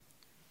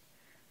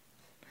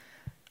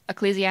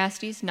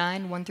Ecclesiastes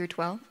 9, 1 through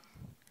 12.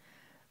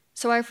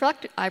 So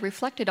I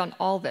reflected on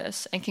all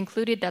this and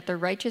concluded that the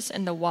righteous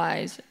and the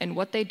wise and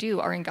what they do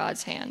are in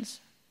God's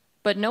hands.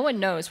 But no one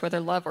knows whether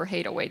love or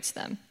hate awaits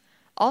them.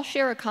 All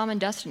share a common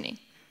destiny.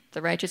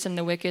 The righteous and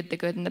the wicked, the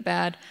good and the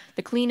bad,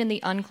 the clean and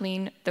the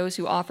unclean, those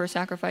who offer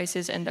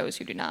sacrifices and those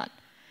who do not.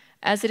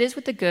 As it is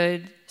with the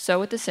good, so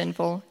with the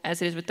sinful, as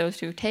it is with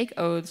those who take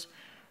oaths,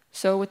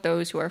 so with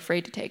those who are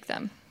afraid to take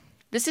them.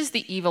 This is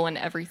the evil in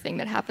everything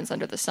that happens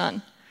under the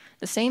sun.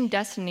 The same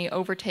destiny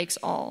overtakes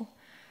all.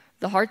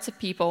 The hearts of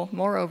people,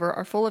 moreover,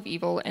 are full of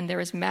evil, and there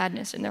is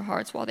madness in their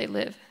hearts while they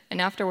live, and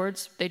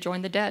afterwards they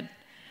join the dead.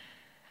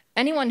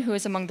 Anyone who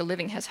is among the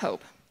living has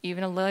hope.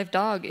 Even a live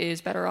dog is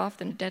better off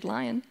than a dead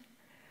lion.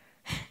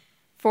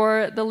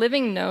 For the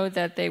living know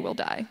that they will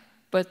die,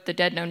 but the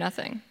dead know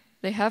nothing.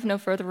 They have no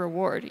further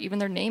reward, even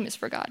their name is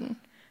forgotten.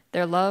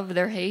 Their love,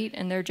 their hate,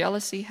 and their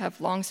jealousy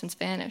have long since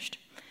vanished.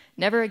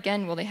 Never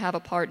again will they have a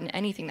part in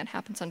anything that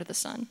happens under the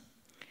sun.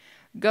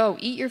 Go,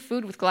 eat your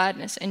food with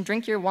gladness, and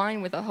drink your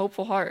wine with a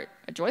hopeful heart,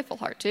 a joyful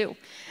heart too.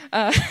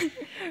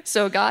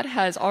 So God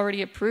has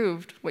already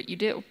approved what you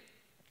do.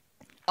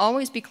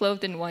 Always be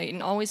clothed in white,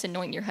 and always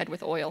anoint your head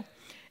with oil.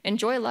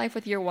 Enjoy life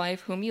with your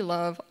wife, whom you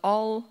love,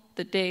 all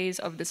the days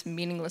of this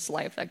meaningless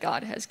life that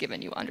God has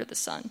given you under the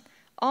sun.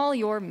 All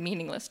your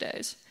meaningless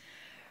days.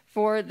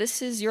 For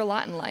this is your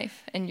lot in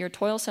life, and your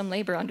toilsome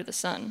labor under the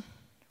sun.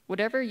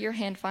 Whatever your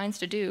hand finds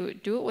to do,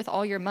 do it with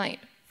all your might.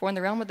 For in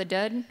the realm of the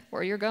dead,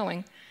 where you're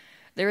going,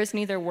 there is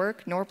neither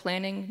work, nor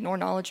planning, nor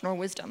knowledge, nor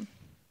wisdom.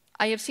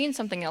 I have seen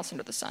something else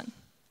under the sun.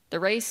 The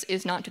race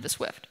is not to the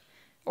swift,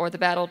 or the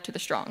battle to the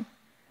strong.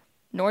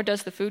 Nor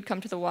does the food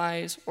come to the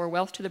wise, or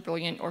wealth to the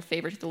brilliant, or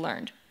favor to the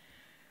learned.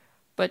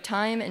 But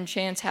time and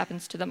chance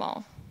happens to them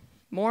all.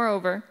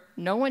 Moreover,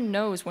 no one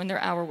knows when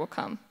their hour will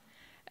come.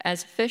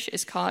 As fish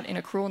is caught in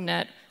a cruel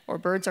net, or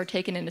birds are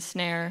taken in a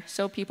snare,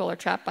 so people are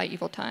trapped by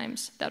evil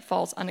times that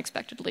falls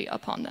unexpectedly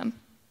upon them.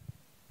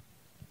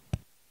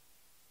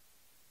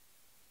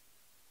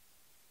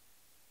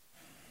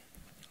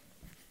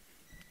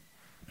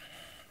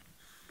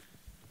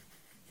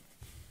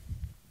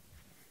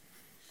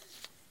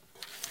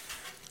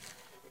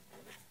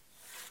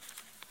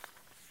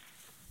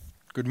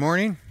 Good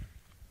morning.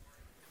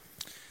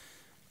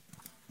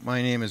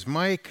 My name is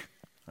Mike.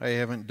 I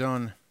haven't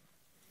done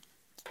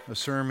a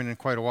sermon in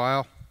quite a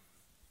while.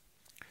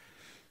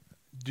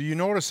 Do you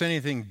notice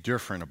anything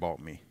different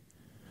about me?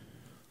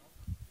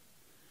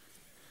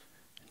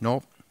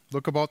 Nope.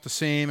 Look about the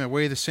same. I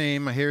weigh the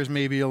same. My hair's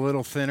maybe a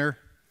little thinner.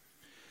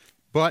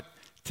 But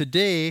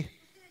today,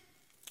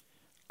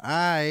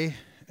 I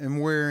am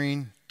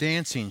wearing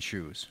dancing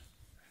shoes.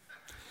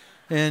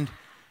 And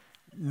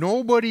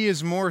nobody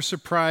is more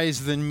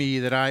surprised than me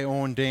that I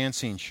own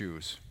dancing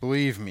shoes,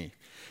 believe me.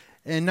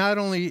 And not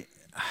only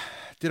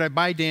did I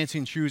buy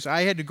dancing shoes,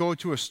 I had to go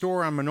to a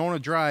store on Monona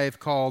Drive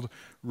called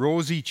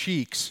Rosy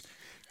Cheeks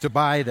to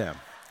buy them.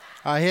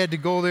 I had to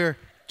go there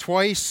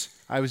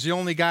twice. I was the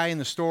only guy in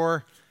the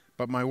store,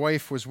 but my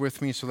wife was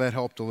with me, so that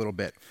helped a little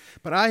bit.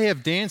 But I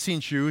have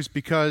dancing shoes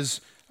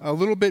because a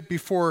little bit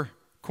before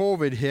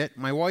COVID hit,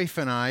 my wife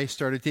and I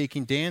started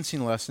taking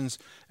dancing lessons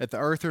at the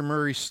Arthur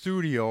Murray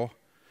Studio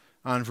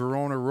on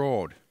Verona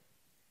Road.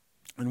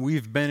 And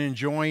we've been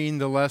enjoying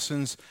the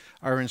lessons.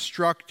 Our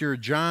instructor,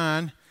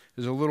 John,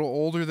 is a little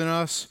older than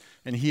us,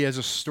 and he has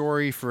a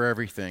story for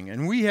everything.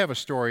 And we have a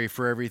story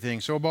for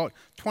everything. So about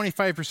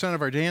 25%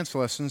 of our dance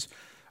lessons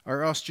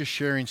are us just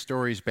sharing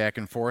stories back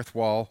and forth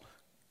while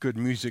good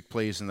music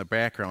plays in the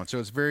background. So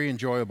it's very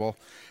enjoyable.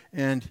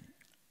 And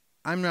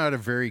I'm not a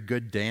very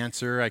good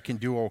dancer. I can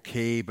do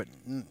okay, but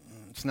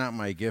it's not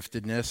my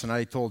giftedness. And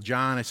I told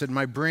John, I said,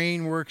 my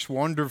brain works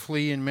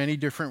wonderfully in many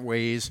different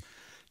ways.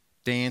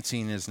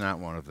 Dancing is not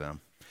one of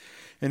them.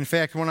 In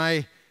fact, when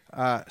I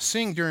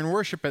sing during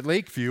worship at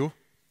Lakeview,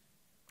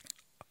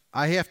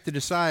 I have to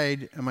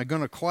decide, am I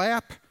going to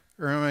clap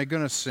or am I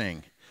going to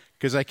sing?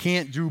 Because I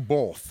can't do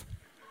both,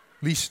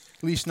 at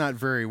least not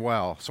very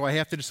well. So I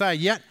have to decide.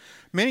 Yet,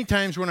 many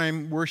times when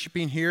I'm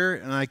worshiping here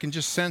and I can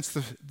just sense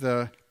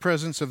the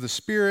presence of the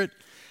Spirit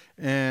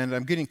and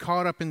I'm getting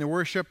caught up in the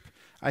worship,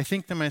 I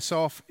think to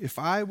myself, if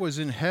I was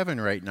in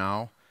heaven right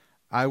now,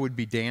 I would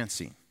be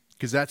dancing.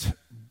 Because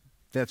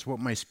that's what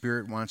my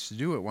spirit wants to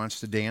do. It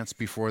wants to dance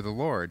before the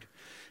Lord.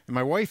 And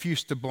my wife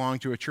used to belong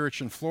to a church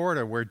in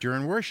Florida where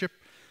during worship,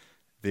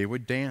 they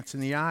would dance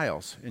in the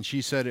aisles. And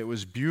she said it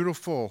was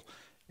beautiful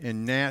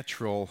and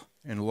natural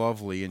and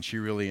lovely, and she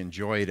really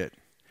enjoyed it.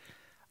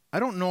 I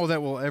don't know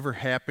that will ever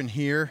happen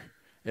here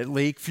at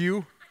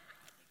Lakeview.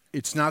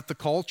 It's not the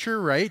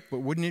culture, right? But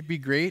wouldn't it be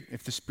great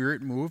if the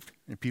Spirit moved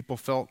and people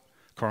felt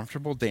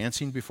comfortable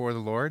dancing before the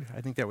Lord?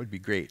 I think that would be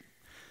great.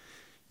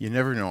 You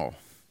never know.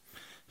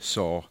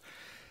 So,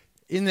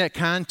 in that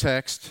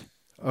context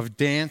of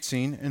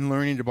dancing and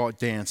learning about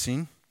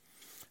dancing,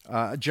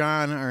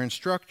 John, our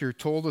instructor,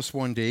 told us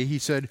one day, he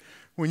said,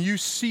 when you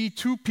see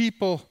two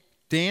people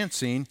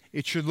dancing,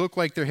 it should look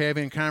like they're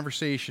having a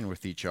conversation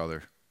with each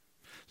other.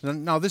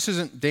 Now, this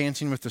isn't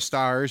Dancing with the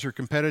Stars or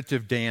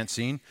competitive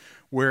dancing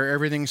where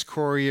everything's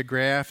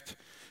choreographed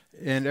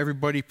and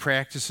everybody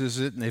practices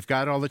it and they've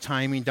got all the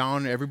timing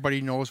down and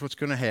everybody knows what's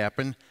going to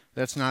happen.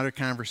 That's not a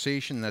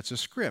conversation, that's a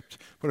script.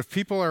 But if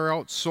people are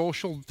out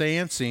social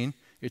dancing,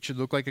 it should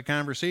look like a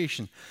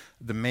conversation.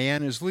 The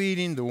man is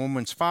leading, the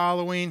woman's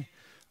following.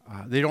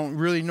 They don't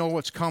really know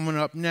what's coming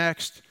up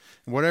next.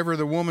 Whatever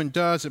the woman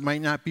does, it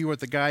might not be what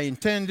the guy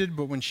intended,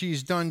 but when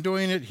she's done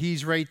doing it,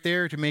 he's right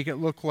there to make it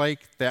look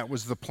like that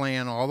was the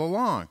plan all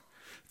along.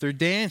 They're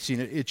dancing.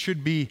 It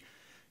should be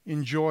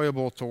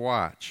enjoyable to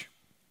watch.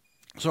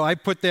 So I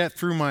put that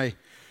through my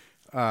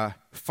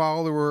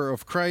follower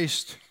of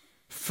Christ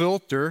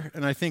filter,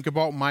 and I think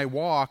about my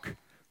walk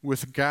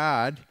with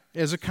God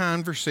as a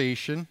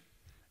conversation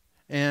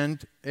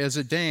and as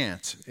a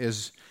dance,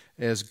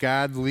 as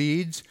God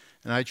leads,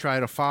 and I try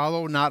to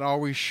follow, not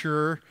always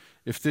sure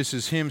if this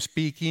is Him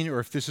speaking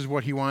or if this is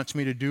what He wants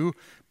me to do,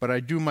 but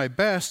I do my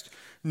best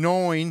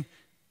knowing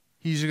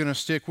He's going to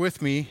stick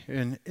with me,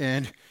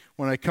 and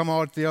when I come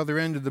out the other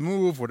end of the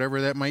move, whatever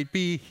that might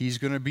be, He's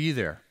going to be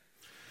there.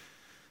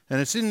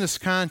 And it's in this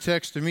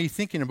context of me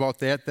thinking about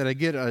that I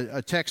get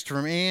a text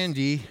from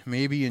Andy,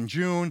 maybe in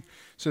June,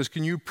 says,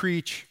 can you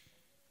preach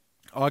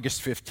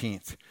August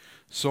 15th?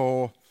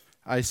 So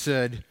I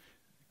said,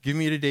 give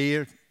me a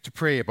day to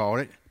pray about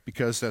it,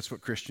 because that's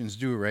what Christians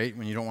do, right?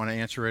 When you don't want to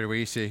answer right away,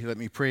 you say, let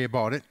me pray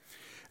about it.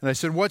 And I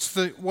said, what's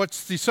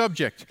the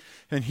subject?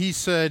 And he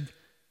said,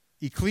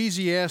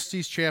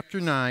 Ecclesiastes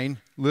chapter 9,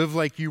 live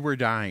like you were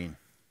dying.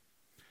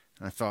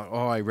 And I thought,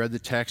 I read the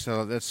text. I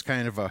thought, that's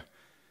kind of a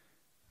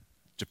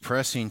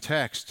depressing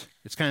text.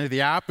 It's kind of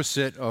the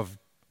opposite of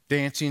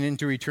dancing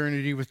into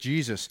eternity with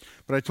Jesus.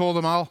 But I told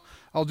him I'll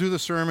do the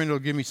sermon. It'll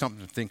give me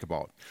something to think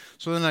about.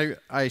 So then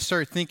I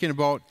start thinking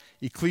about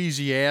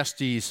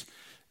Ecclesiastes,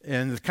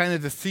 and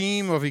the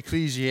theme of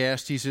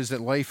Ecclesiastes is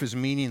that life is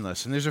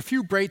meaningless. And there's a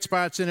few bright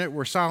spots in it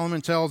where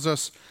Solomon tells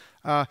us,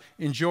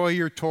 enjoy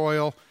your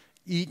toil,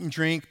 eat and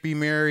drink, be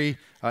merry,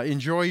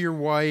 enjoy your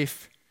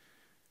wife.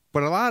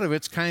 But a lot of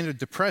it's kind of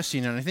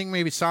depressing, and I think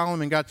maybe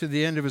Solomon got to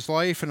the end of his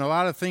life, and a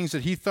lot of things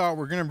that he thought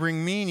were going to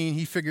bring meaning,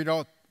 he figured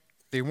out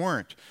they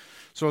weren't.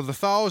 So the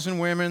 1,000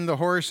 women, the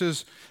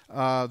horses,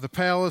 the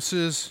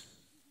palaces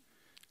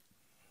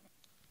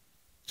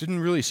didn't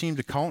really seem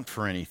to count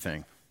for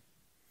anything.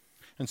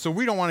 And so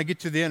we don't want to get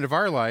to the end of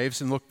our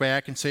lives and look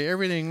back and say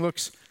everything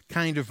looks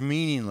kind of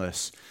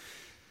meaningless.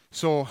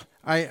 So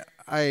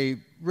I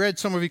read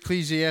some of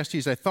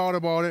Ecclesiastes. I thought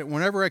about it.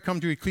 Whenever I come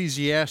to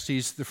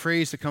Ecclesiastes, the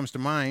phrase that comes to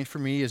mind for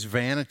me is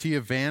vanity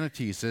of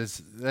vanities.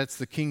 That's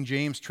the King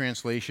James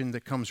translation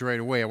that comes right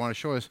away. I want to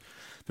show us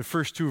the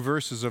first two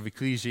verses of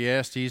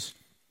Ecclesiastes.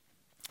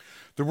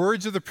 The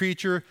words of the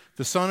preacher,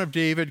 the son of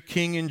David,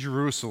 king in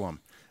Jerusalem.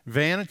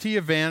 Vanity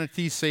of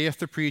vanities, saith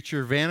the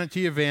preacher,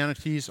 vanity of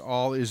vanities,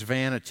 all is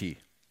vanity.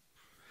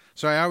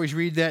 So I always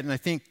read that and I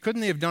think,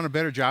 couldn't they have done a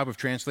better job of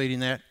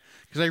translating that?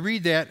 Because I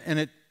read that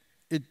and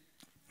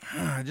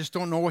I just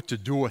don't know what to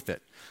do with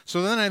it.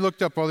 So then I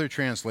looked up other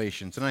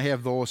translations, and I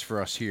have those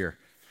for us here.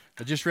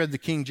 I just read the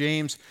King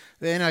James.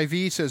 The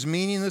NIV says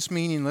meaningless,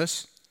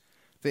 meaningless.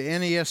 The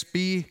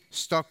NASB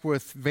stuck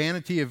with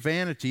vanity of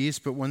vanities,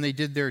 but when they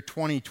did their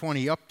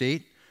 2020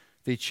 update,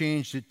 they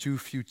changed it to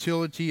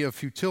futility of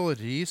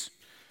futilities.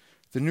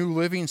 The New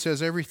Living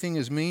says everything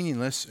is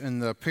meaningless,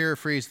 and the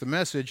paraphrase, the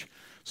Message,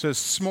 says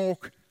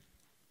smoke,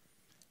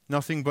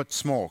 nothing but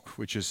smoke,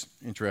 which is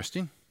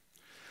interesting.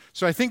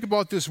 So I think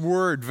about this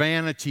word,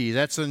 vanity.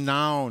 That's a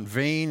noun.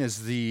 Vain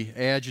is the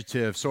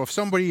adjective. So if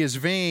somebody is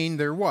vain,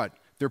 they're what?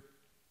 They're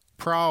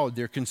proud.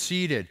 They're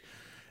conceited.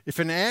 If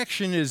an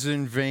action is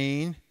in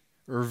vain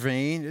or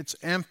vain, it's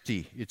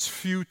empty. It's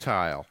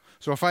futile.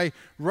 So if I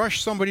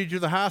rush somebody to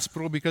the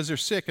hospital because they're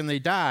sick and they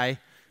die,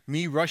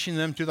 me rushing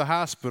them to the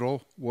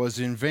hospital was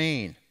in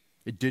vain.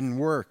 It didn't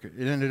work.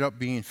 It ended up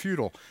being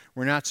futile.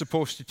 We're not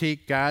supposed to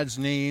take God's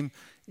name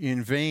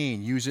in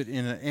vain, use it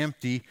in an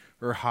empty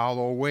or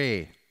hollow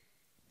way.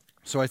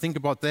 So I think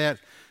about that,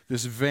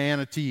 this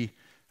vanity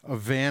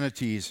of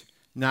vanities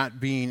not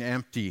being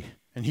empty.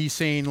 And he's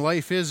saying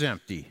life is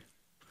empty.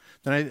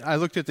 Then I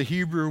looked at the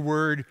Hebrew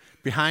word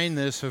behind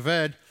this,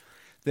 haved.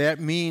 That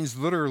means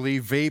literally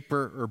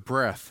vapor or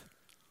breath,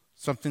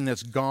 something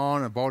that's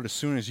gone about as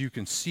soon as you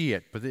can see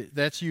it. But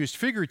that's used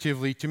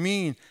figuratively to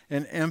mean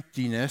an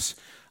emptiness.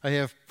 I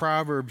have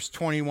Proverbs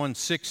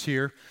 21:6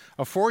 here.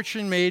 A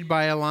fortune made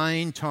by a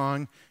lying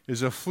tongue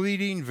is a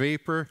fleeting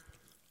vapor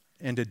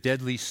and a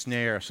deadly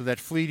snare. So that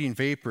fleeting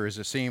vapor is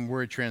the same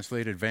word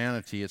translated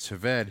vanity. It's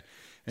haved.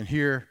 And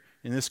here,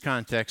 in this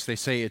context, they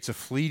say it's a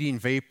fleeting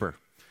vapor.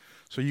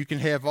 So you can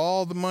have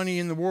all the money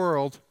in the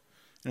world,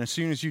 and as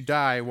soon as you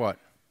die, what?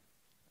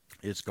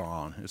 It's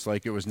gone. It's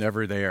like it was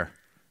never there.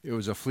 It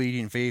was a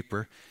fleeting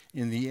vapor.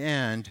 In the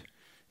end,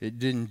 it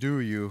didn't do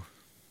you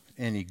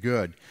any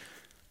good.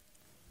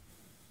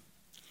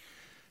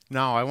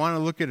 Now, I want to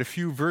look at a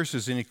few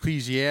verses in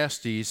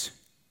Ecclesiastes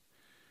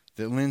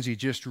that Lindsay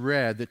just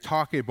read that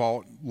talk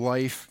about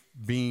life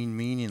being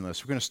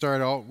meaningless. We're going to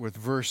start out with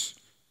verse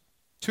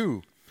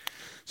 2.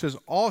 It says,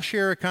 all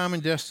share a common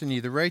destiny,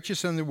 the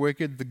righteous and the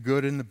wicked, the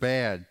good and the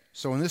bad.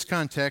 So in this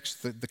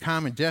context, the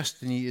common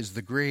destiny is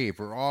the grave.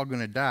 We're all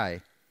going to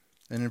die.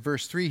 And in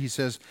verse 3, he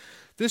says,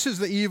 this is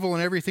the evil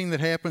in everything that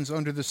happens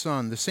under the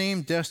sun. The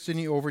same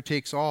destiny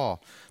overtakes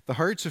all. The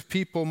hearts of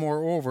people,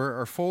 moreover,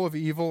 are full of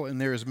evil, and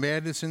there is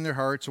madness in their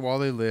hearts while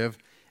they live,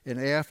 and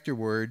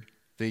afterward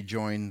they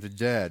join the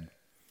dead.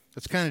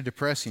 That's kind of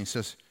depressing. He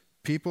says,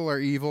 people are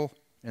evil,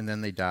 and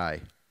then they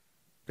die.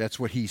 That's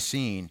what he's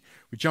seen.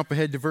 We jump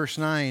ahead to verse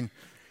 9.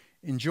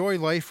 Enjoy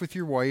life with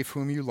your wife,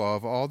 whom you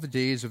love, all the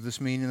days of this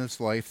meaningless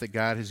life that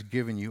God has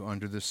given you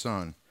under the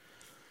sun.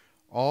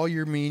 All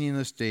your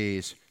meaningless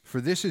days, for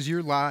this is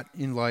your lot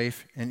in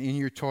life and in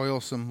your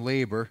toilsome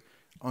labor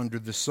under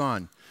the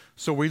sun.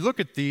 So we look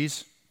at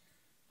these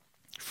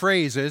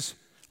phrases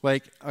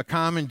like a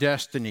common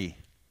destiny.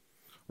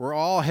 We're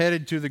all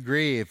headed to the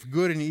grave,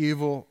 good and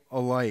evil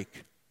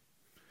alike.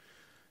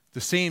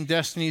 The same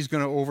destiny is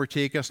going to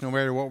overtake us no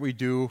matter what we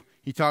do.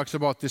 He talks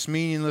about this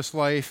meaningless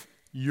life,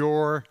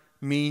 your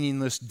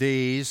meaningless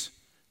days.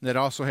 That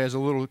also has a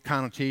little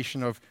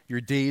connotation of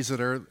your days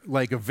that are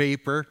like a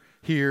vapor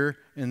here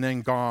and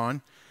then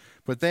gone.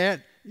 But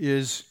that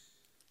is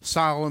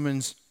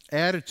Solomon's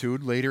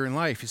attitude later in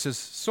life. He says,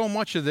 so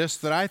much of this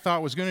that I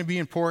thought was going to be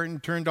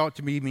important turned out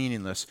to be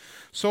meaningless.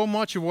 So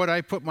much of what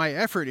I put my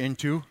effort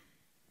into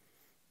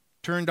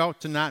turned out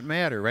to not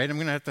matter, right? I'm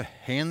going to have to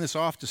hand this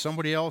off to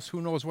somebody else.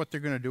 Who knows what they're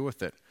going to do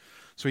with it?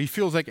 So he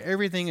feels like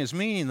everything is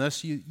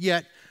meaningless,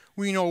 yet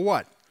we know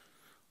what?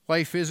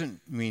 Life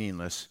isn't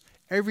meaningless.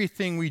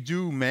 Everything we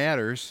do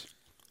matters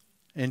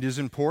and is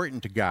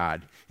important to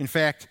God. In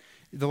fact,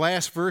 the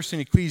last verse in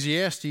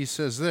Ecclesiastes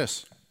says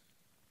this,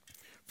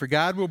 for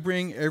God will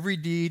bring every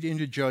deed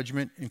into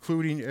judgment,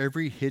 including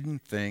every hidden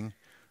thing,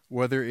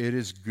 whether it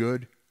is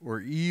good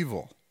or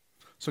evil.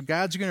 So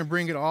God's going to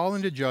bring it all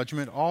into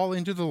judgment, all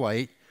into the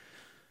light.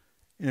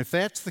 And if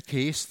that's the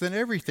case, then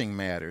everything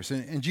matters.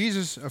 And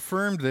Jesus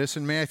affirmed this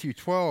in Matthew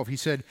 12. He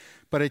said,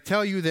 but I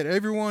tell you that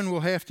everyone will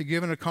have to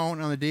give an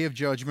account on the day of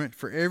judgment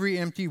for every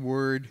empty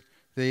word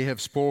they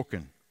have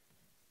spoken.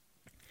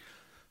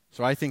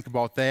 So I think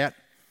about that.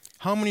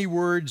 How many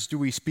words do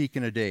we speak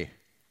in a day?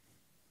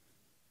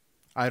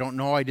 I don't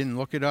know. I didn't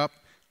look it up.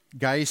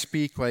 Guys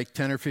speak like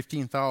 10 or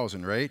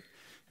 15,000, right?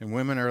 And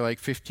women are like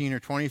 15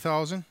 or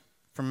 20,000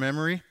 from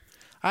memory.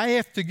 I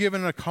have to give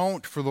an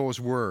account for those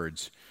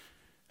words.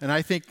 And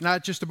I think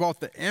not just about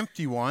the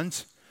empty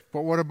ones,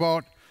 but what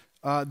about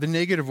the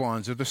negative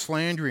ones or the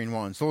slandering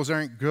ones? Those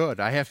aren't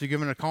good. I have to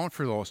give an account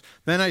for those.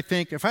 Then I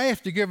think if I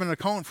have to give an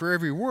account for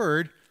every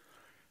word,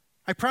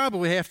 I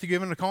probably have to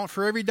give an account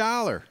for every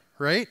dollar,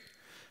 right?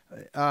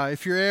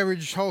 If your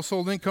average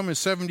household income is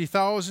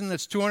 $70,000,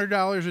 that's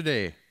 $200 a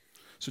day.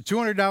 So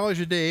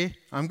 $200 a day,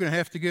 I'm going to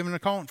have to give an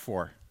account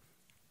for.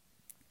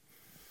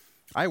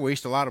 I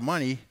waste a lot of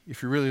money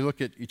if you really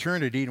look at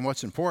eternity and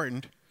what's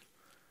important,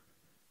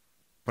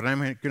 but I'm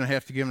going to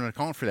have to give an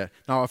account for that.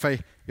 Now,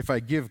 if I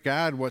give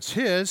God what's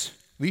His,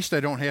 at least I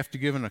don't have to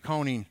give an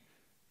accounting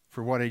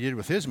for what I did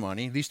with His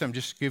money. At least I'm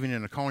just giving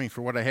an accounting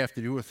for what I have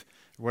to do with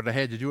what I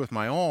had to do with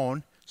my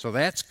own. So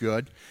that's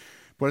good.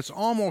 But it's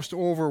almost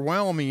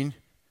overwhelming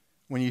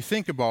when you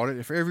think about it.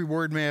 If every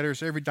word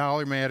matters, every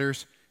dollar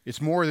matters,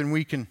 it's more than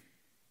we can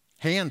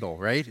handle,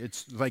 right?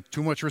 It's like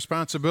too much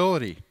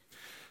responsibility.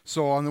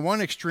 So on the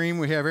one extreme,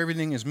 we have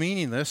everything is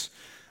meaningless.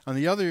 On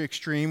the other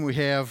extreme, we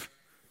have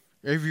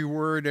every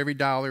word, every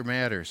dollar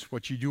matters.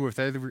 What you do with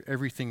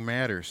everything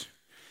matters.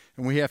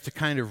 And we have to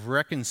kind of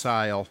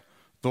reconcile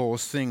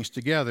those things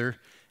together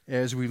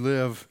as we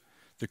live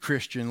the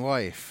Christian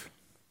life.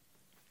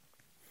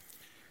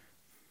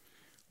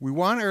 We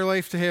want our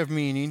life to have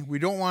meaning. We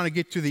don't want to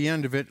get to the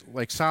end of it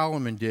like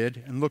Solomon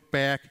did and look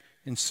back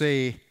and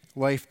say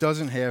life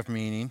doesn't have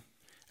meaning.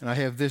 And I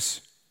have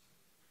this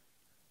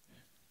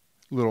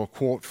little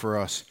quote for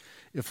us.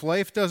 If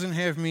life doesn't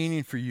have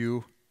meaning for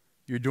you,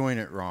 you're doing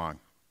it wrong.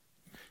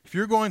 If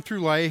you're going through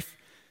life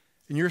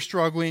and you're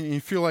struggling and you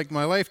feel like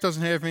my life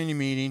doesn't have any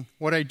meaning,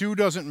 what I do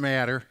doesn't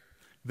matter,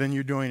 then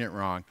you're doing it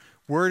wrong.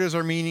 Where does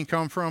our meaning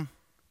come from?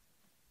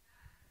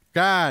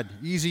 God.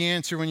 Easy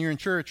answer when you're in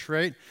church,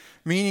 right?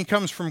 Meaning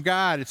comes from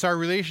God. It's our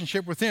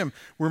relationship with Him.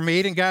 We're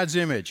made in God's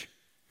image.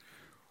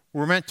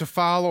 We're meant to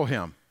follow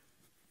Him.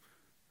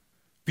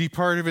 Be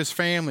part of His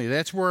family.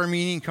 That's where our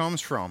meaning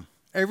comes from.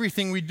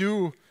 Everything we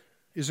do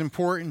is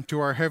important to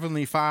our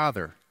Heavenly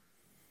Father.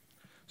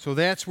 So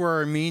that's where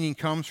our meaning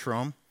comes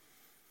from.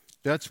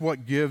 That's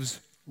what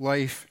gives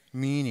life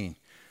meaning.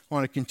 I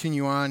want to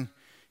continue on.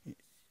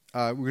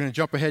 We're going to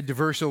jump ahead to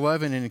verse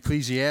 11 in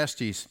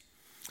Ecclesiastes.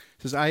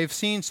 It says, I have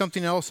seen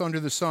something else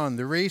under the sun.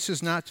 The race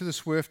is not to the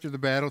swift or the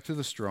battle to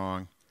the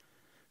strong,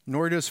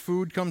 nor does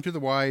food come to the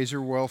wise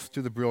or wealth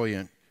to the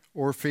brilliant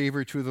or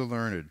favor to the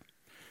learned.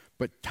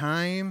 But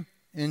time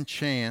and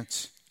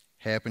chance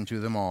happen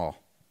to them all.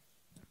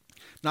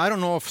 Now, I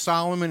don't know if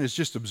Solomon is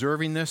just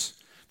observing this,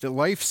 that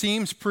life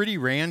seems pretty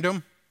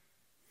random,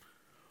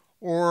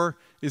 or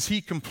is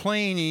he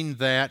complaining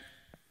that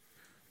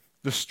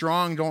the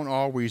strong don't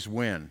always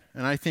win?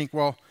 And I think,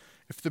 well,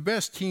 if the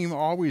best team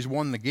always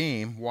won the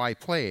game, why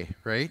play,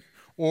 right?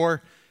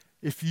 Or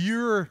if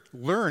you're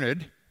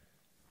learned,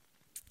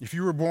 if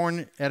you were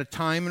born at a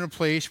time and a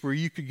place where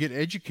you could get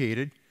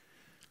educated,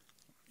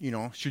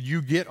 should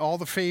you get all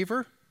the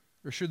favor?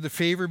 Or should the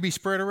favor be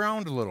spread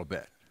around a little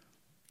bit?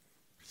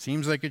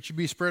 Seems like it should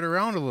be spread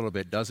around a little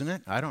bit, doesn't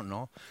it? I don't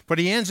know. But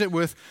he ends it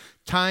with,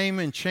 time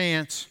and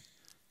chance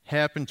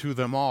happen to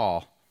them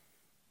all.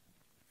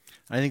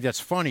 I think that's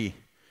funny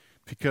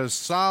because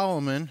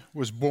Solomon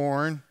was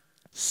born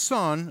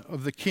son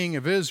of the king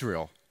of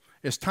Israel.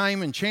 As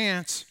time and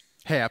chance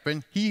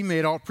happened, he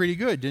made out pretty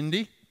good, didn't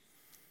he?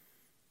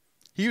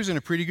 He was in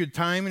a pretty good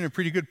time, in a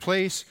pretty good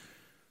place,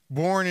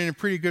 born in a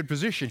pretty good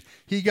position.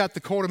 He got the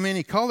coat of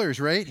many colors,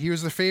 right? He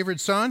was the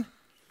favored son.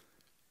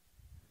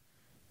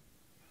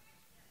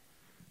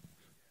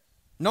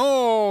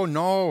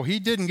 No, he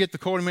didn't get the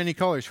coat of many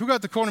colors. Who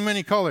got the coat of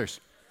many colors?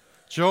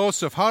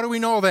 Joseph. How do we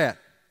know that?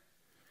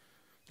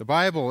 The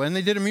Bible, and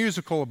they did a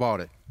musical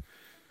about it.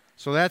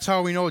 So that's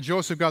how we know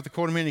Joseph got the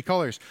coat of many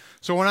colors.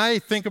 So when I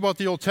think about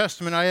the Old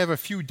Testament, I have a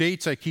few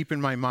dates I keep in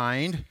my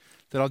mind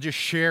that I'll just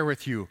share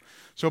with you.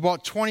 So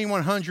about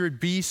 2100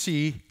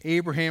 BC,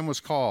 Abraham was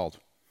called.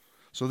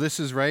 So this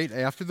is right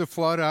after the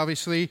flood,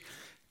 obviously.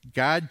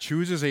 God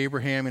chooses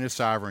Abraham in his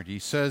sovereignty. He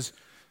says,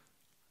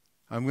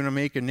 I'm going to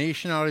make a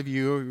nation out of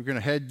you. We're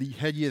going to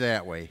head you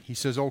that way. He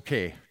says,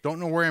 okay, don't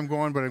know where I'm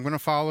going, but I'm going to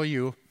follow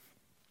you.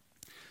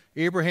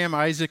 Abraham,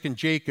 Isaac, and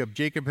Jacob.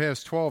 Jacob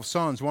has 12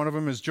 sons. One of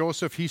them is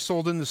Joseph. He's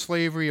sold into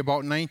slavery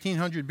about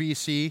 1900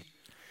 BC.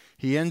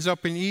 He ends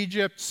up in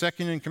Egypt,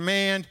 second in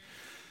command.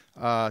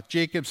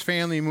 Jacob's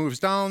family moves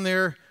down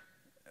there.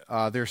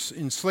 They're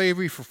in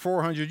slavery for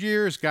 400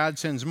 years. God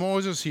sends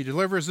Moses. He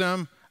delivers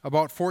them.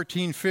 About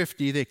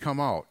 1450, they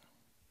come out.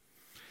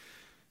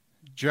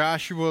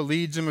 Joshua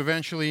leads them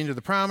eventually into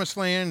the promised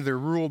land. They're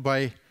ruled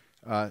by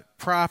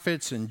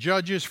prophets and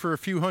judges for a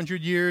few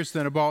hundred years.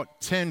 Then about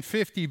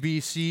 1050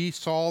 BC,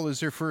 Saul is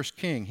their first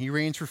king. He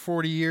reigns for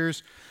 40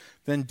 years.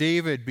 Then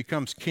David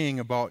becomes king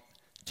about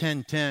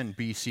 1010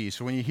 BC.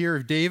 So when you hear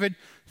of David,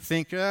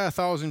 think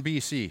 1000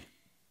 BC.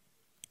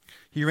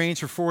 He reigns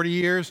for 40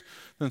 years.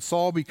 Then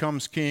Saul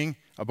becomes king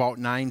about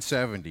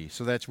 970.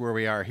 So that's where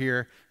we are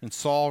here. And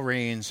Saul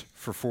reigns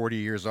for 40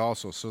 years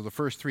also. So the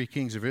first three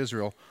kings of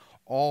Israel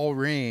all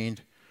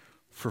reigned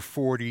for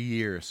 40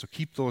 years. So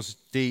keep those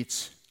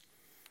dates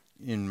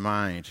in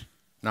mind.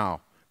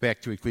 Now,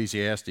 back to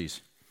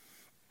Ecclesiastes.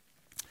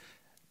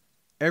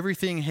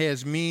 Everything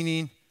has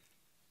meaning.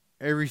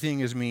 Everything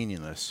is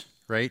meaningless,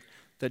 right?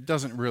 That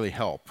doesn't really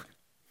help.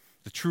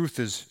 The truth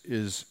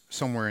is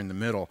somewhere in the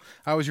middle.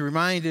 I was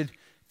reminded,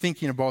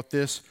 thinking about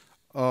this,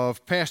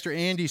 of Pastor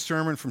Andy's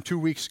sermon from 2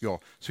 weeks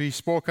ago. So he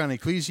spoke on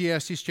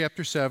Ecclesiastes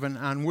chapter 7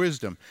 on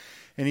wisdom.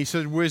 And he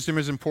said wisdom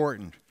is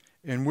important.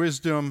 And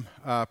wisdom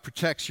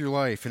protects your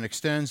life and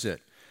extends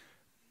it.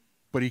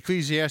 But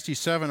Ecclesiastes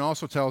 7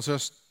 also tells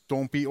us,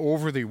 don't be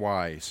overly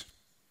wise.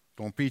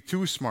 Don't be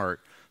too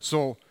smart.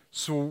 So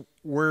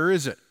where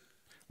is it?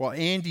 Well,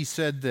 Andy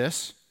said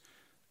this,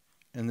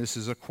 and this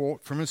is a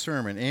quote from his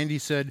sermon. Andy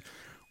said,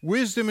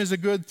 wisdom is a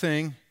good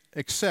thing,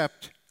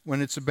 except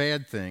when it's a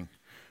bad thing.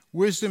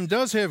 Wisdom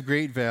does have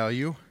great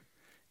value,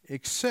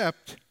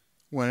 except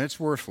when it's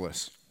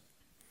worthless.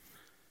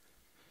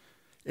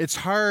 It's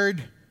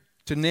hard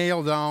to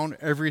nail down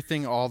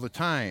everything all the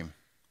time.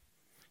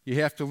 You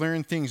have to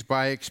learn things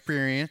by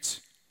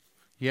experience.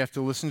 You have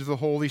to listen to the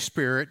Holy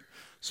Spirit.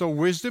 So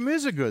wisdom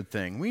is a good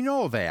thing. We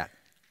know that.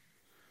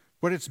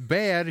 But it's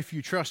bad if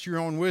you trust your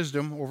own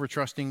wisdom over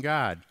trusting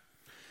God.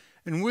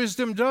 And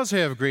wisdom does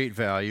have great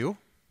value,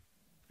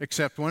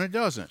 except when it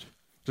doesn't.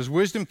 Does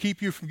wisdom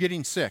keep you from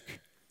getting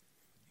sick?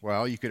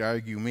 Well, you could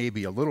argue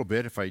maybe a little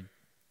bit if I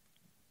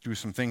do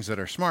some things that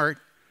are smart.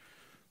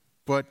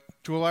 But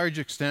to a large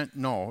extent,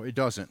 no, it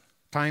doesn't.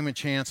 Time and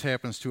chance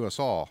happens to us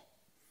all.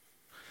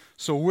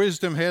 So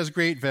wisdom has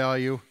great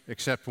value,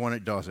 except when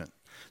it doesn't.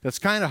 That's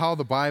kind of how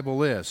the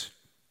Bible is.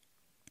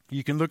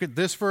 You can look at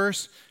this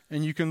verse,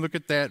 and you can look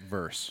at that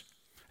verse.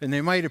 And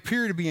they might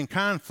appear to be in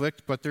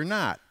conflict, but they're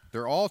not.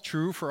 They're all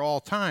true for all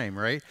time,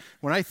 right?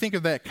 When I think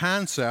of that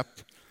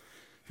concept,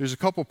 there's a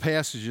couple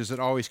passages that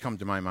always come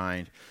to my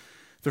mind.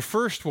 The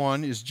first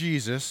one is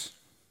Jesus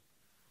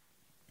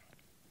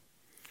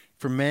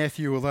from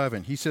Matthew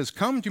 11. He says,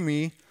 come to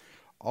me,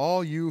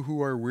 all you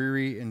who are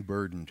weary and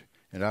burdened,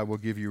 and I will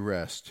give you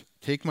rest.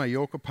 Take my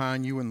yoke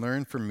upon you and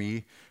learn from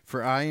me,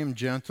 for I am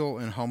gentle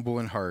and humble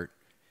in heart,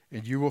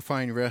 and you will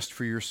find rest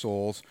for your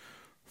souls.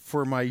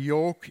 For my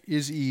yoke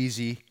is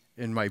easy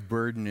and my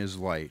burden is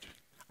light.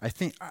 I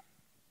think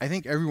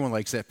everyone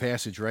likes that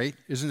passage, right?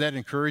 Isn't that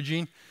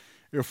encouraging?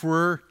 If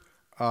we're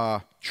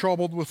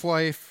troubled with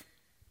life,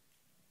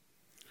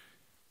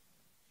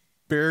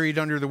 buried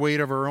under the weight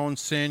of our own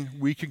sin,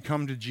 we can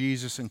come to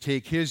Jesus and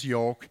take his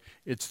yoke.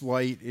 It's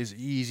light, it's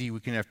easy, we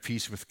can have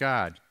peace with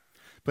God.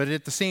 But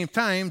at the same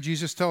time,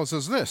 Jesus tells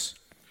us this.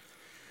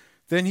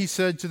 Then he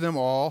said to them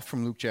all,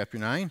 from Luke chapter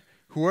 9,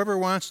 whoever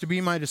wants to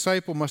be my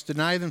disciple must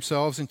deny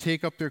themselves and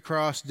take up their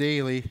cross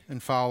daily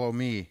and follow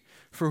me.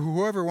 For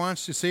whoever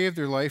wants to save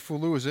their life will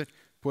lose it,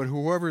 but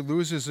whoever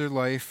loses their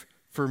life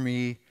for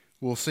me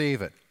will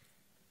save it.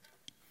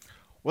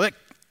 Well, that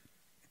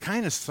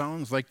kind of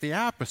sounds like the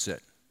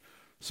opposite.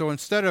 So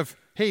instead of,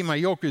 hey, my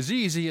yoke is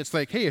easy, it's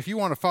like, hey, if you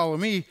want to follow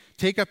me,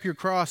 take up your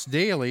cross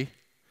daily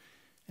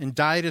and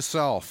die to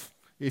self.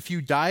 If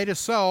you die to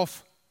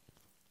self,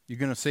 you're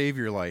going to save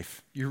your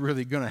life. You're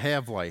really going to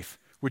have life,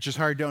 which is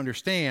hard to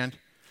understand,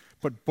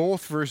 but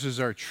both verses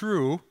are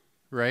true,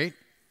 right?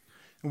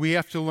 We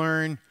have to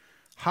learn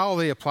how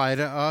they apply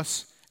to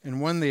us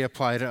and when they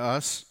apply to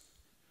us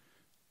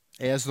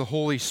as the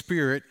Holy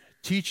Spirit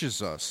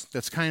teaches us.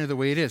 That's kind of the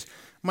way it is.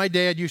 My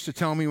dad used to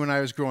tell me when I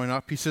was growing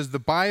up, he says, the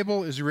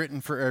Bible is written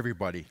for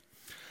everybody.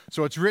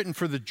 So it's written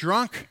for the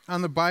drunk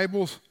on the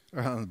Bible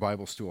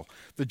stool,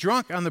 the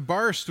drunk on the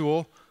bar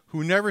stool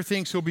who never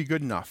thinks he'll be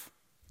good enough.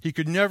 He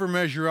could never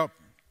measure up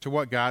to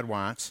what God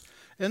wants.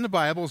 And the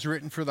Bible is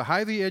written for the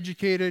highly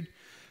educated,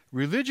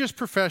 religious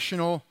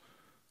professional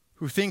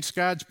who thinks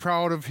God's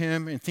proud of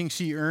him and thinks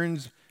he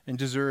earns and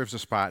deserves a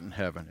spot in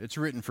heaven. It's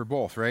written for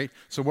both, right?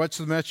 So what's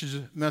the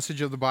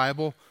message of the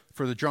Bible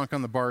for the drunk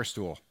on the bar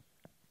stool?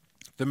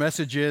 The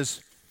message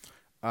is,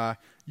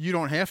 you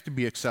don't have to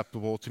be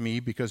acceptable to me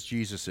because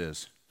Jesus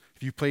is.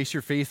 If you place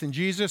your faith in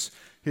Jesus,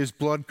 his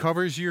blood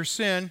covers your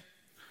sin.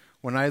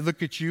 When I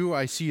look at you,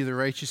 I see the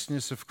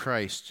righteousness of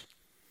Christ.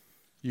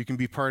 You can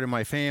be part of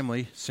my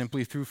family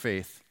simply through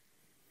faith,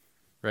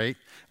 right?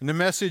 And the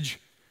message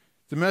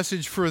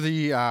for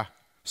the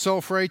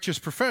self-righteous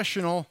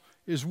professional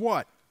is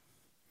what?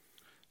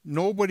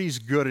 Nobody's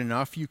good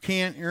enough. You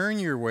can't earn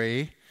your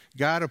way.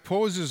 God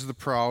opposes the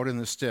proud and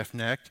the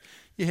stiff-necked.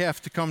 You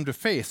have to come to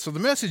faith. So the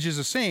message is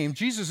the same.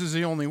 Jesus is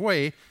the only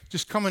way,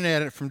 just coming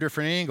at it from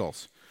different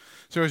angles.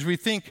 So as we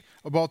think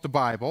about the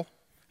Bible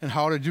and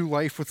how to do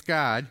life with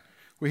God,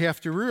 we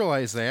have to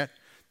realize that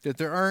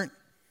there aren't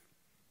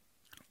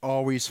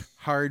always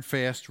hard,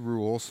 fast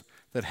rules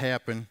that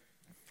happen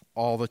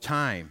all the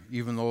time,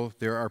 even though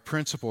there are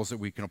principles that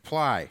we can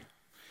apply.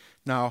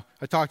 Now,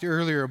 I talked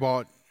earlier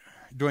about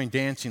doing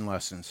dancing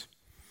lessons.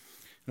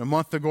 And a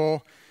month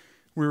ago,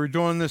 we were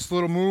doing this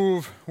little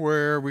move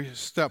where we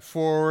step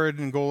forward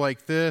and go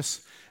like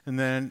this, and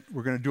then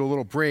we're going to do a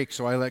little break.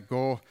 So I let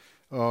go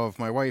of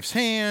my wife's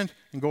hand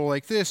and go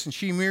like this, and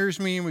she mirrors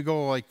me, and we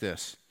go like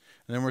this.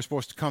 And then we're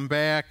supposed to come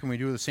back, and we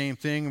do the same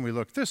thing, and we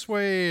look this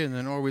way, and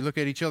then we look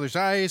at each other's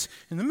eyes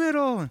in the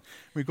middle, and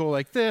we go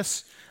like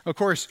this. Of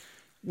course,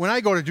 when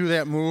I go to do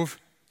that move,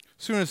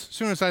 as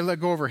soon as I let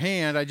go of her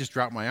hand, I just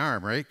drop my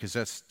arm, right? Because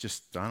that's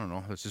just, I don't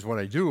know, that's just what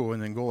I do,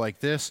 and then go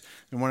like this.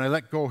 And when I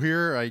let go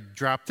here, I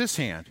drop this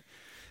hand.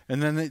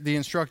 And then the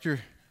instructor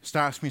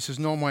stops me and says,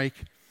 no, Mike.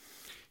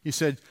 He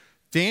said,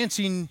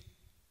 dancing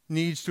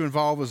needs to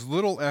involve as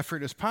little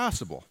effort as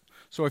possible.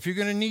 So if you're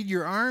going to need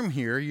your arm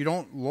here, you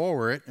don't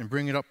lower it and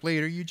bring it up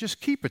later. You just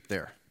keep it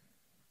there.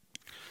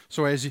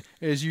 So as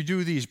you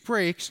do these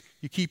breaks,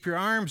 you keep your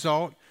arms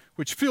out,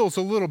 which feels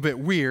a little bit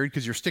weird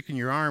because you're sticking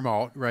your arm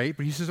out, right?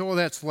 But he says, oh,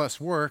 that's less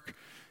work,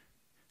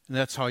 and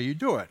that's how you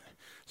do it.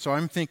 So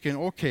I'm thinking,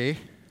 okay,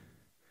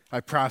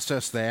 I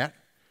process that.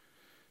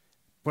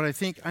 But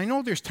I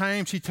know there's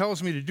times he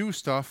tells me to do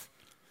stuff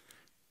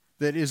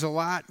that is a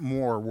lot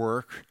more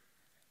work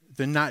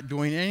than not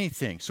doing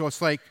anything. So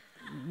it's like,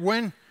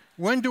 when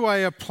do I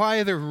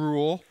apply the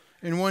rule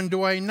and when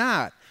do I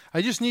not?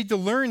 I just need to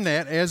learn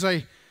that as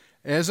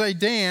I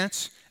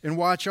dance and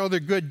watch other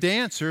good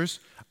dancers.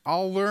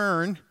 I'll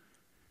learn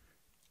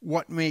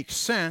what makes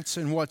sense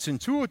and what's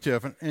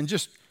intuitive. And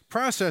just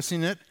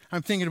processing it,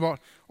 I'm thinking about,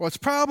 well, it's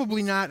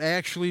probably not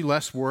actually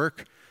less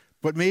work,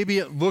 but maybe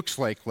it looks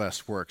like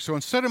less work. So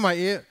instead of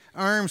my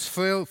arms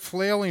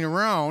flailing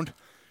around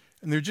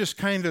and they're just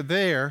kind of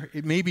there,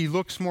 it maybe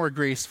looks more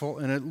graceful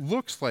and it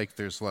looks like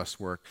there's less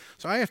work.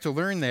 So I have to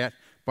learn that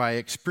by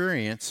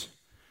experience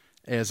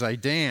as I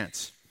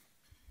dance.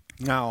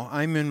 Now,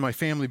 I'm in my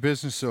family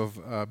business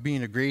of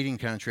being a grading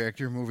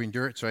contractor, moving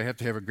dirt, so I have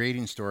to have a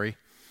grading story.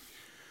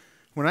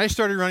 When I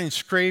started running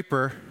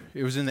scraper,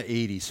 it was in the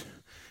 80s.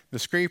 The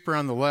scraper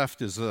on the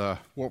left is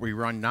what we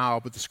run now,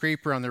 but the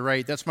scraper on the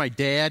right, that's my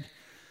dad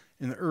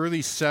in the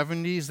early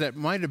 70s. That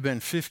might have been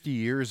 50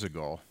 years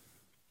ago.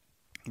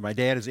 My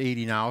dad is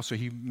 80 now, so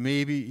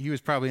he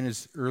was probably in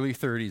his early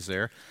 30s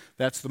there.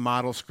 That's the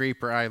model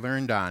scraper I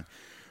learned on.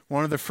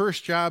 One of the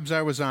first jobs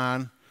I was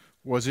on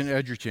was in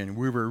Edgerton.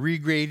 We were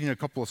regrading a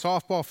couple of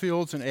softball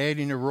fields and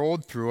adding a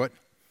road through it.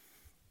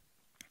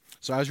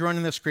 So I was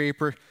running the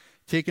scraper,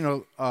 getting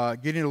a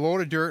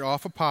load of dirt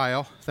off a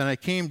pile. Then I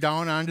came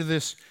down onto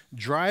this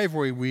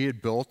driveway we had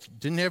built.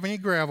 Didn't have any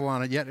gravel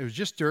on it yet. It was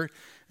just dirt.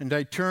 And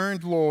I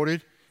turned,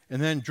 loaded,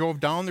 and then drove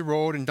down the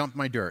road and dumped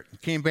my dirt.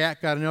 Came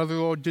back, got another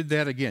load, did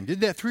that again.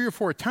 Did that 3 or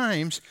 4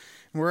 times.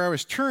 And where I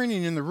was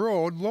turning in the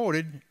road,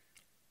 loaded,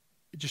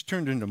 it just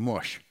turned into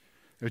mush.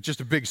 It was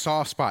just a big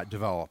soft spot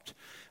developed.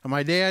 And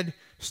my dad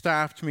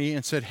stopped me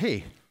and said,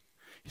 hey,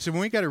 he said,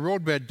 when we got a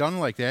roadbed done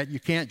like that, you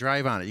can't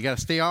drive on it. You got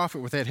to stay off it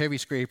with that heavy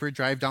scraper,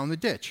 drive down the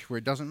ditch where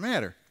it doesn't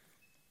matter.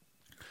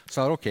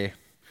 So I thought, okay.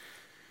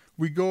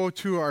 We go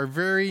to our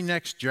very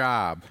next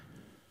job,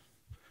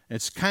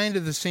 It's kind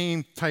of the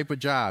same type of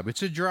job.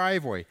 It's a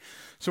driveway.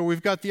 So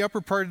we've got the upper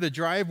part of the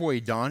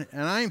driveway done,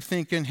 and I'm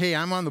thinking, hey,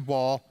 I'm on the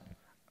ball.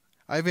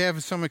 I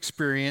have some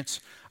experience.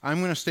 I'm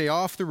going to stay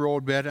off the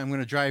roadbed. I'm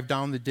going to drive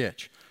down the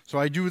ditch. So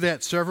I do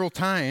that several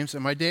times,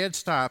 and my dad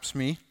stops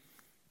me,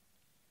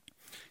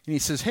 and he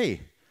says,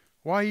 hey,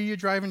 why are you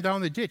driving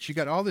down the ditch? You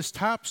got all this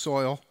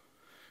topsoil,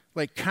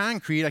 like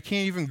concrete. I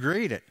can't even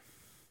grade it.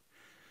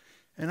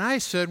 And I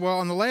said, well,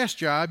 on the last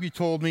job, you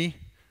told me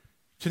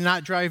to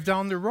not drive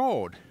down the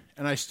road.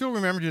 And I still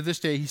remember to this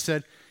day, he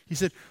said,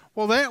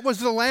 well, that was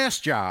the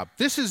last job.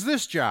 This is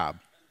this job.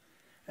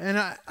 And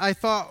I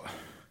thought,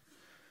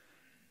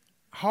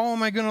 how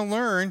am I going to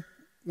learn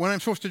when I'm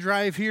supposed to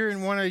drive here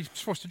and when I'm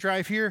supposed to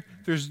drive here?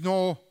 There's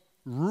no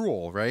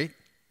rule, right?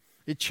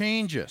 It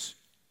changes.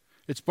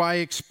 It's by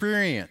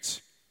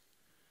experience.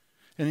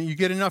 And you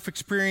get enough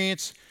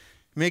experience,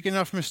 make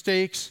enough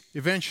mistakes,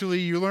 eventually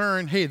you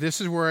learn, hey, this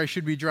is where I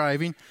should be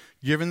driving,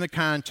 given the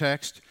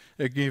context,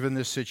 given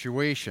this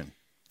situation.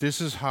 This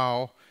is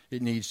how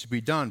it needs to be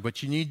done.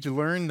 But you need to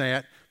learn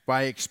that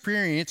by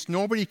experience.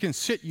 Nobody can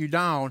sit you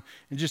down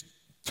and just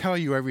tell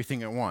you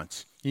everything at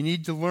once. You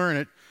need to learn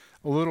it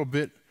a little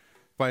bit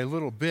by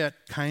little bit,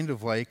 kind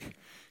of like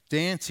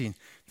dancing.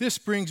 This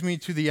brings me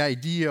to the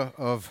idea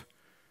of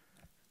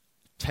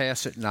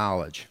tacit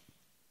knowledge.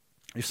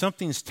 If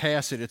something's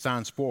tacit, it's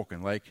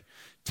unspoken, like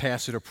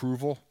tacit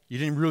approval. You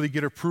didn't really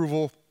get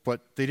approval,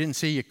 but they didn't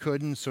say you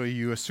couldn't, so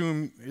you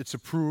assume it's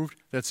approved.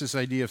 That's this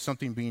idea of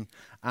something being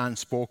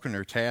unspoken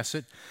or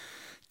tacit.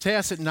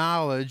 Tacit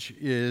knowledge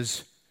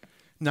is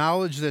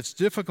knowledge that's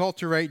difficult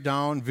to write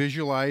down,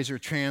 visualize, or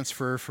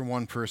transfer from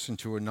one person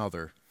to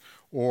another.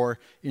 Or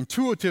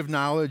intuitive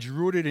knowledge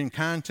rooted in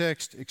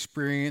context,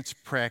 experience,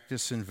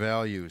 practice, and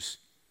values.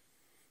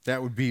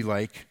 That would be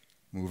like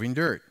moving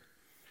dirt.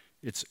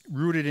 It's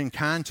rooted in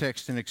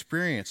context and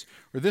experience.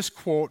 Or this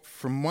quote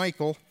from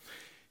Michael,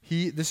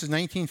 this is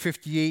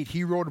 1958,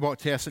 he wrote about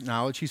tacit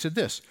knowledge. He said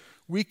this,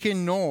 we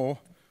can know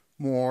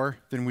more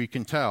than we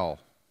can tell.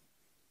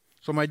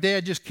 So my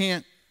dad just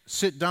can't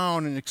sit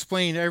down and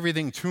explain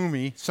everything to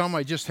me. Some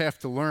I just have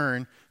to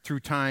learn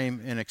through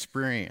time and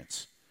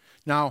experience.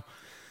 Now,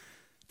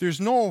 there's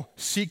no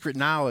secret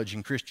knowledge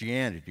in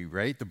Christianity,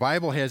 right? The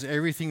Bible has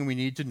everything we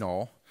need to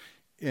know.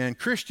 And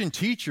Christian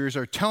teachers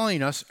are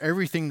telling us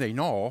everything they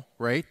know,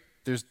 right?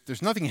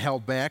 There's nothing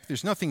held back.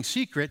 There's nothing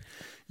secret.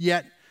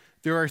 Yet,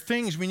 there are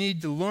things we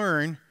need to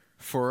learn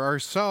for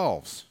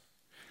ourselves.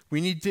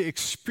 We need to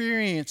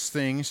experience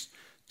things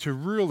to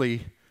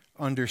really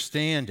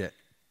understand it.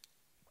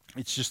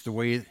 It's just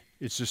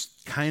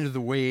kind of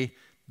the way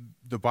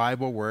the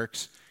Bible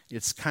works.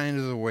 It's kind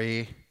of the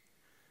way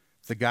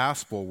the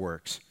gospel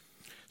works.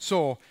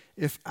 So,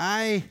 if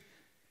I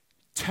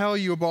tell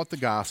you about the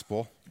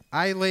gospel,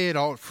 I lay it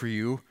out for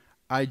you.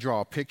 I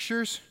draw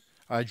pictures.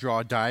 I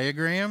draw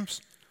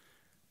diagrams.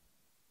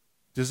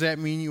 Does that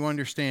mean you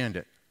understand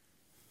it?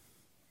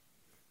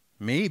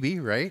 Maybe,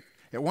 right?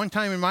 At one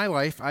time in my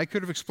life, I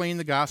could have explained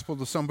the gospel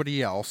to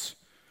somebody else,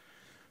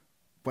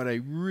 but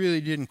I really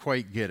didn't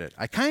quite get it.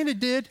 I kind of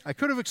did. I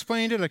could have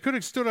explained it. I could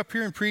have stood up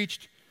here and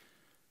preached,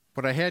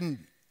 but I hadn't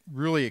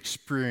really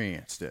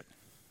experienced it.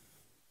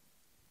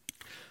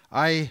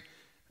 A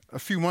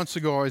few months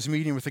ago, I was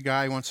meeting with a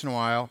guy once in a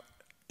while,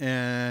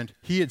 and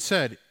he had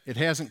said, it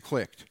hasn't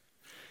clicked.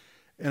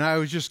 And I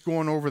was just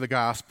going over the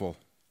gospel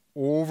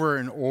over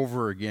and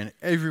over again,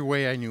 every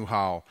way I knew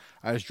how.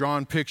 I was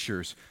drawing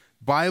pictures,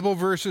 Bible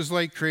verses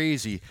like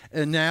crazy,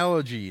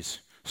 analogies,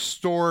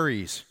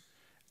 stories.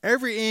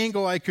 Every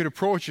angle I could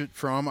approach it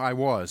from, I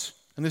was.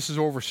 And this is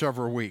over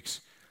several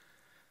weeks.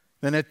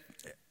 Then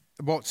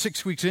about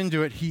 6 weeks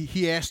into it,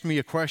 he asked me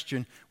a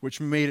question which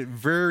made it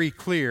very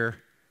clear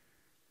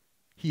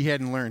he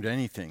hadn't learned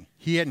anything.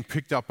 He hadn't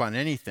picked up on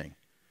anything.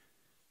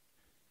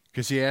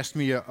 Because he asked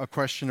me a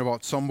question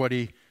about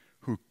somebody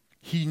who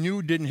he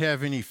knew didn't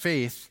have any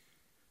faith.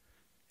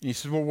 And he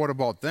said, well, what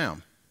about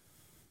them?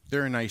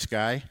 They're a nice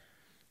guy.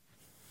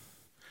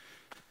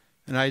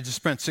 And I just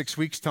spent 6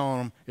 weeks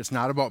telling him it's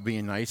not about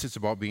being nice, it's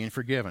about being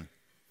forgiven.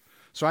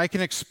 So I can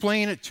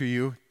explain it to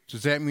you.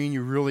 Does that mean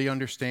you really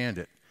understand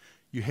it?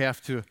 You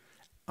have to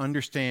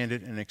understand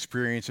it and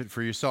experience it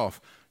for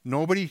yourself.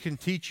 Nobody can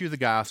teach you the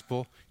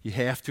gospel. You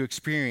have to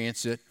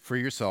experience it for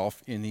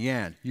yourself in the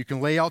end. You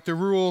can lay out the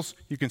rules.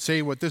 You can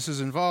say what this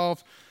is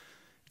involved.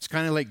 It's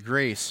kind of like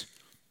grace.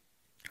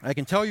 I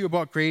can tell you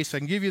about grace. I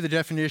can give you the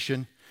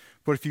definition.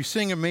 But if you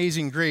sing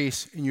Amazing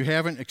Grace and you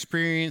haven't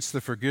experienced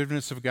the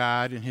forgiveness of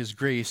God and His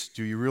grace,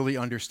 do you really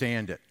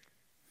understand it?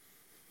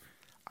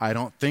 I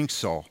don't think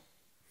so.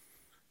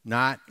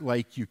 Not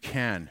like you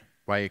can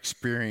by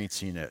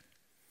experiencing it.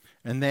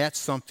 And that's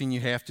something you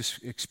have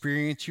to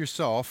experience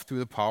yourself through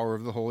the power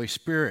of the Holy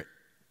Spirit.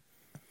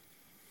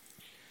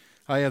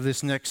 I have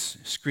this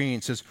next screen.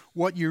 It says,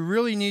 what you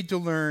really need to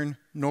learn,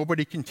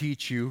 nobody can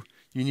teach you.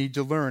 You need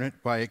to learn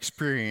it by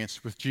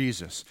experience with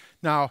Jesus.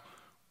 Now,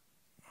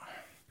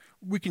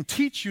 we can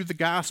teach you the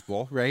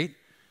gospel, right?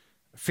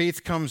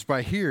 Faith comes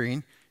by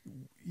hearing.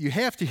 You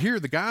have to hear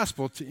the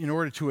gospel in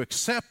order to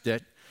accept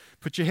it.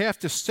 but you have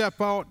to step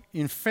out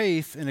in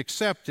faith and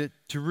accept it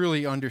to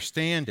really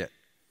understand it.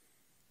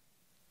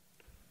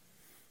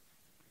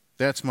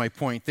 That's my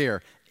point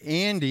there.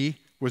 Andy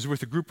was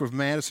with a group of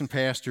Madison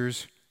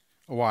pastors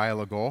a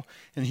while ago,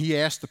 and he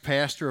asked the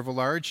pastor of a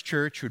large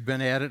church who'd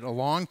been at it a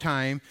long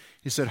time,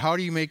 he said, "How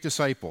do you make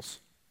disciples?"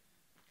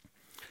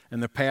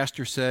 And the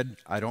pastor said,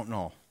 "I don't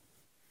know."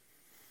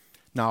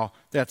 Now,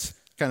 that's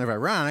kind of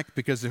ironic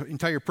because the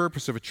entire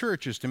purpose of a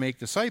church is to make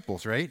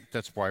disciples, right?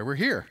 That's why we're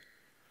here.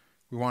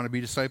 We want to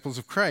be disciples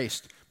of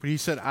Christ. But he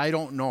said, "I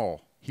don't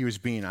know." He was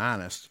being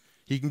honest.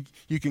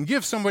 You can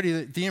give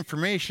somebody the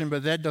information,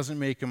 but that doesn't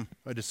make him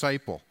a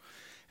disciple.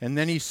 And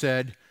then he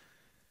said,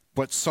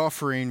 "But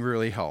suffering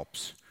really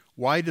helps."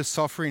 Why does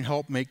suffering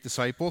help make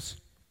disciples?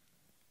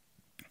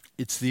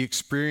 It's the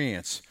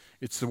experience.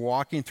 It's the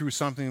walking through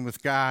something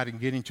with God and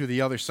getting to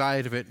the other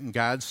side of it, and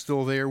God's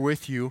still there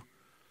with you.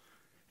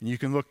 And you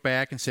can look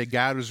back and say,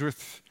 God was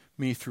with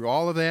me through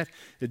all of that.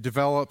 It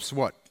develops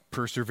what?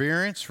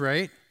 Perseverance,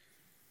 right?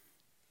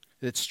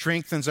 It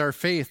strengthens our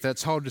faith.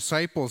 That's how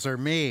disciples are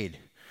made.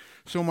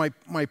 So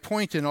my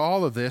point in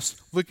all of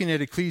this, looking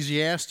at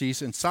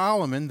Ecclesiastes and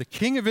Solomon, the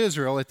king of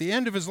Israel, at the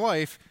end of his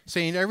life,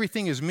 saying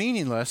everything is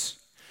meaningless,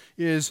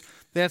 is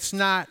that's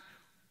not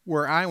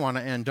where I want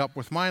to end up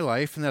with my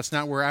life, and that's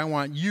not where I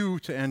want you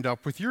to end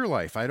up with your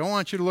life. I don't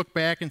want you to look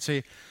back and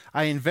say,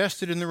 I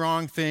invested in the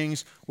wrong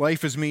things,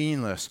 life is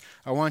meaningless.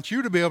 I want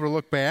you to be able to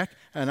look back,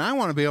 and I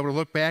want to be able to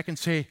look back and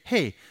say,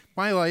 hey,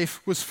 my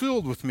life was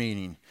filled with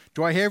meaning.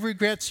 Do I have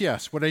regrets?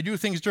 Yes. Would I do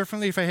things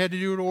differently if I had to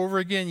do it over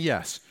again?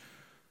 Yes.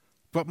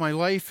 But my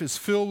life is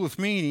filled with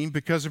meaning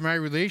because of my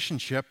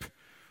relationship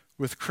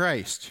with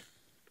Christ.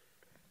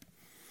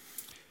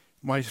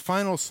 My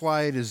final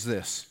slide is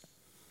this.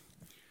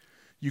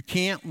 You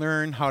can't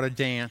learn how to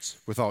dance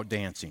without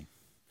dancing.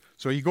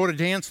 So you go to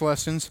dance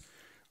lessons,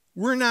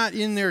 we're not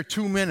in there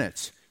 2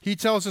 minutes. He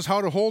tells us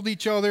how to hold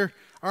each other,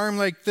 arm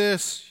like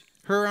this,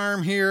 her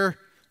arm here.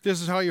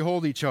 This is how you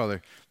hold each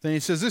other. Then he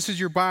says, this is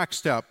your box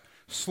step.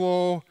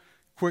 Slow,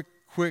 quick,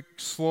 quick,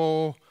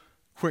 slow,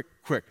 quick,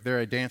 quick. There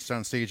I danced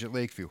on stage at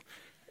Lakeview.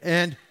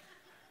 And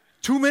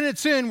 2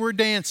 minutes in, we're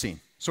dancing.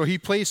 So he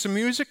plays some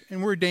music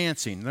and we're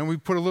dancing. Then we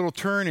put a little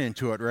turn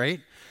into it, right?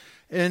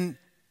 And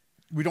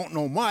we don't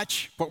know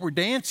much, but we're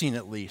dancing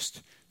at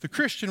least. The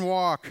Christian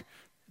walk,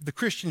 the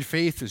Christian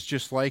faith is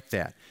just like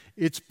that.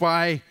 It's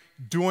by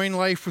doing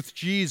life with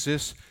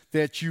Jesus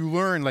that you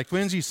learn, like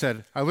Lindsay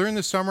said, I learned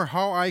this summer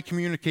how I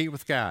communicate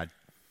with God.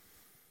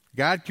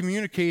 God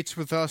communicates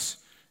with us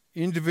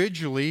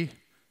individually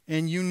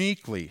and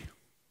uniquely.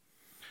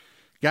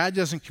 God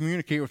doesn't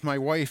communicate with my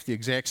wife the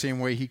exact same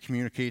way he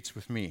communicates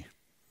with me.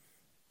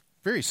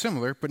 Very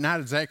similar, but not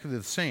exactly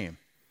the same.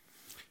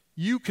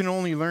 You can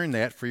only learn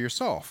that for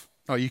yourself.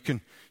 Now, you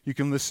can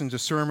listen to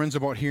sermons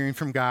about hearing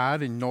from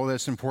God and know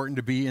that's important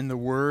to be in the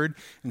Word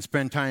and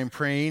spend time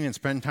praying and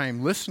spend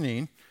time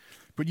listening,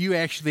 but you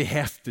actually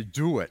have to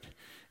do it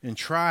and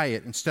try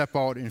it and step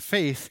out in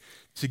faith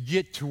to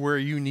get to where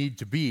you need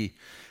to be.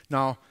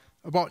 Now,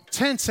 about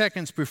 10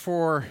 seconds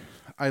before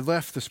I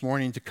left this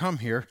morning to come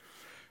here,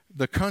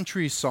 the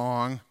country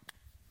song,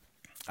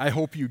 I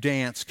Hope You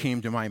Dance,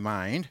 came to my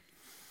mind.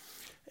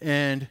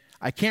 And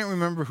I can't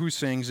remember who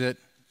sings it.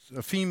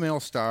 A female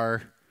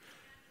star,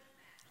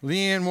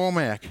 Leanne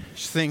Womack,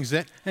 sings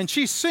it. And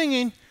she's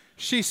singing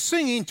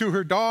to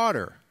her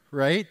daughter,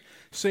 right?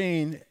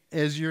 Saying,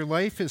 as your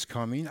life is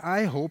coming,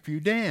 I hope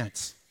you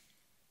dance.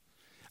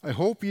 I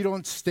hope you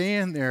don't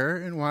stand there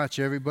and watch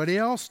everybody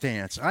else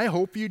dance. I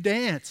hope you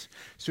dance.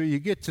 So you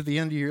get to the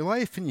end of your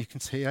life and you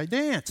can say, I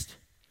danced,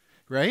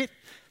 right?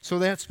 So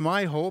that's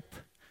my hope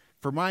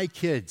for my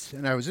kids.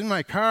 And I was in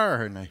my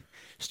car and I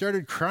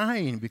started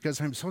crying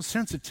because I'm so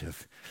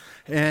sensitive.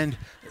 And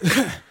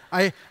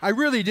I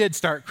really did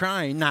start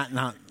crying, not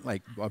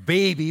like a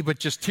baby, but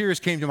just tears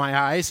came to my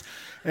eyes.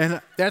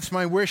 And that's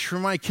my wish for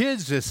my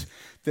kids, is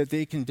that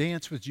they can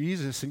dance with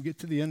Jesus and get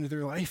to the end of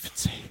their life and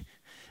say,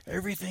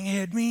 everything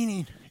had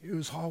meaning. It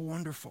was all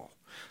wonderful.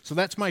 So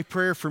that's my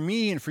prayer for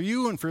me and for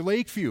you and for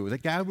Lakeview,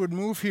 that God would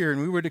move here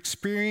and we would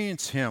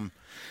experience him,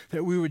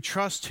 that we would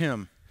trust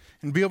him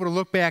and be able to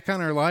look back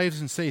on our lives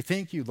and say,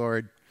 thank you,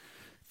 Lord,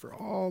 for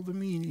all the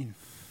meaning,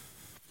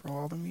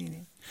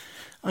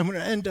 I'm going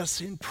to end us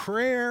in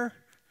prayer.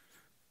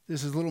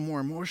 This is a little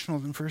more emotional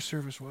than first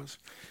service was.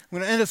 I'm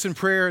going to end us in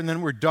prayer, and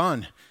then we're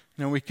done.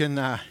 And then we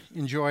can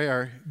enjoy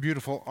our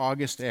beautiful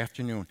August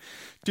afternoon.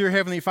 Dear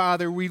Heavenly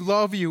Father, we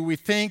love you. We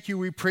thank you.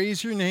 We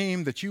praise your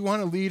name, that you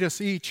want to lead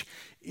us each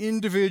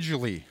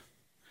individually,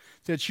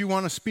 that you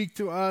want to speak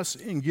to us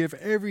and give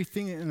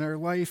everything in our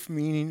life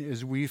meaning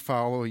as we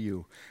follow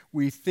you.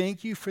 We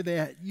thank you for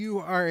that. You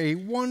are a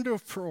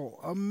wonderful,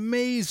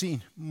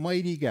 amazing,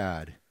 mighty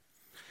God.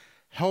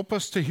 Help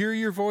us to hear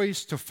your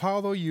voice, to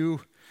follow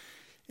you,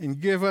 and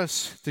give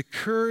us the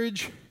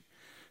courage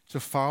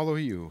to follow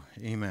you.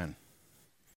 Amen.